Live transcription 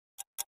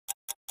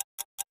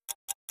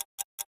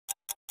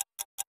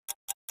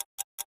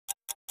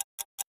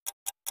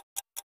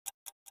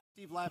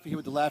Steve Laffey here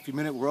with the Laffey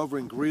Minute. We're over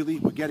in Greeley.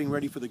 We're getting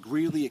ready for the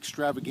Greeley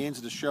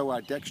extravaganza to show our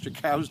Dexter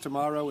cows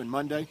tomorrow and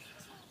Monday,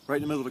 right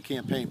in the middle of a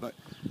campaign. But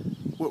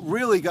what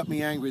really got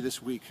me angry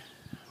this week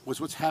was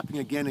what's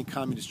happening again in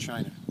communist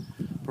China.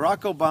 Barack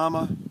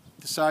Obama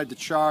decided to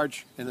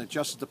charge, in the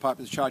Justice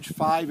Department, to charge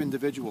 5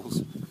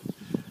 individuals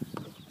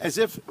as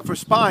if for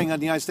spying on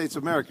the United States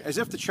of America, as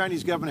if the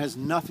Chinese government has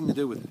nothing to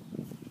do with it.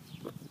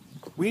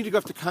 We need to go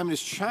after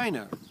communist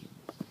China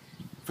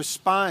for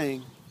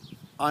spying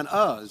on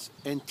us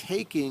and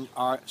taking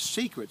our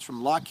secrets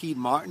from Lockheed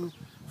Martin,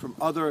 from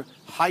other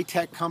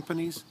high-tech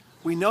companies.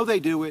 We know they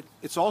do it.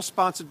 It's all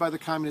sponsored by the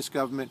communist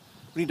government.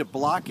 We need to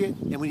block it,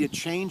 and we need to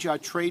change our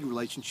trade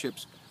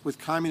relationships with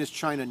communist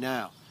China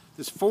now.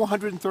 There's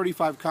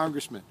 435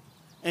 congressmen.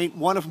 Ain't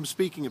one of them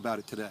speaking about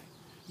it today.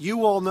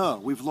 You all know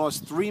we've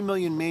lost 3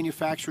 million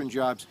manufacturing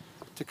jobs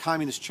to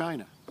communist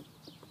China.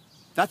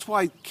 That's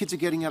why kids are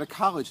getting out of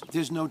college.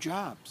 There's no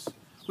jobs.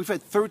 We've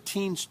had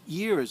 13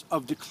 years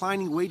of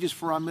declining wages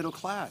for our middle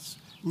class.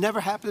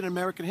 Never happened in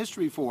American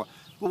history before.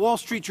 The Wall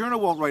Street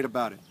Journal won't write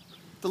about it.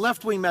 The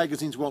left-wing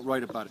magazines won't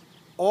write about it.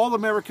 All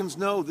Americans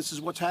know this is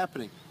what's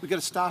happening. We've got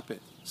to stop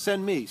it.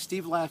 Send me,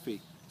 Steve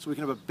Laffey, so we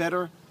can have a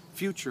better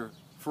future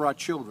for our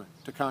children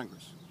to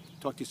Congress.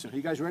 Talk to you soon. Are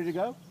you guys ready to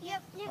go?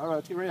 Yep. All right,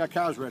 let's get ready. Our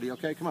cow's ready,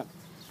 okay? Come on.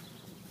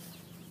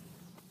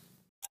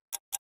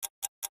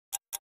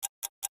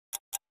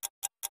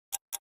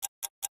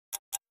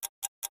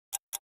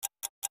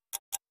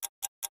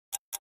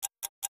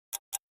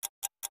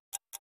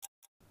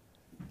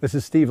 This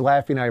is Steve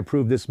Laffey, and I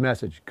approve this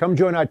message. Come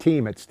join our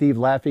team at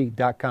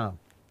stevelaffey.com.